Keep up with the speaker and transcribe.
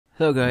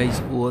Hello guys,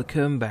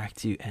 welcome back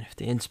to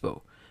NFT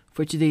Inspo.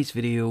 For today's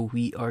video,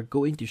 we are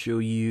going to show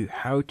you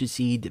how to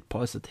see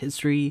deposit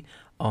history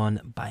on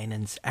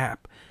Binance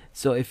app.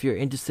 So if you're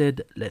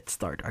interested, let's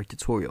start our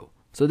tutorial.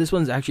 So this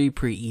one's actually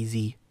pretty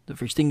easy. The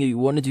first thing that you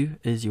want to do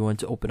is you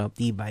want to open up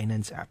the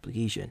Binance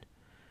application.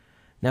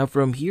 Now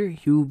from here,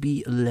 you'll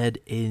be led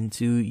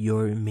into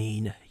your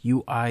main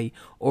UI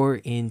or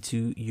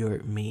into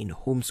your main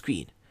home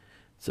screen.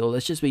 So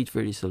let's just wait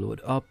for this to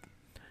load up.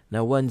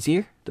 Now once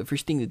here, the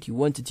first thing that you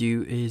want to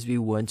do is we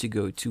want to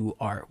go to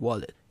our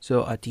wallet.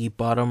 So at the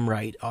bottom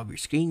right of your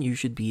screen, you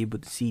should be able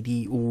to see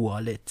the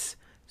wallets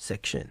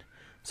section.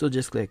 So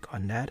just click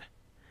on that.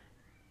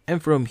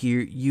 And from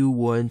here, you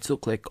want to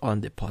click on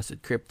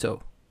deposit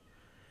crypto.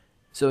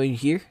 So in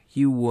here,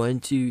 you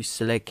want to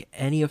select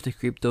any of the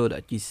crypto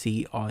that you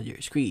see on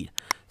your screen.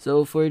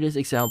 So for this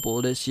example,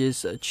 let's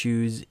just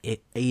choose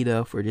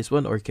ADA for this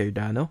one or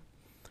Cardano.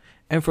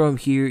 And from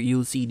here,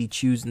 you'll see the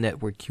choose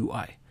network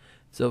UI.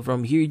 So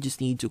from here, you just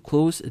need to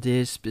close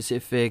this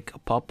specific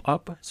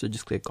pop-up. So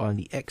just click on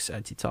the X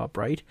at the top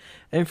right.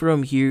 And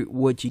from here,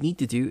 what you need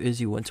to do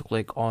is you want to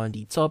click on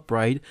the top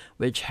right,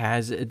 which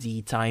has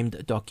the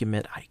timed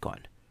document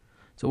icon.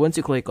 So once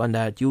you click on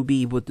that, you'll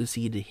be able to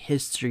see the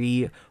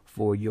history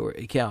for your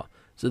account.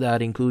 So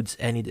that includes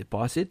any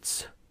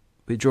deposits,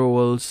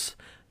 withdrawals,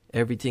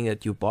 everything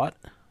that you bought,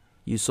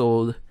 you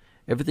sold,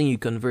 everything you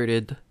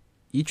converted,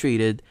 you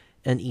traded,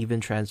 and even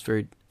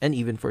transferred, and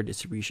even for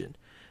distribution.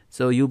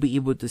 So you'll be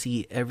able to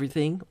see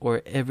everything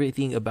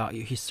about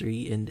your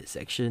history in this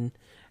section,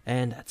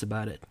 and that's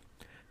about it.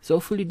 So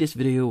hopefully this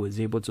video was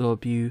able to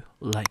help you.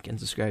 Like and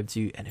subscribe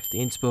to NFT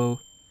Inspo.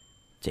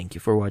 Thank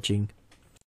you for watching.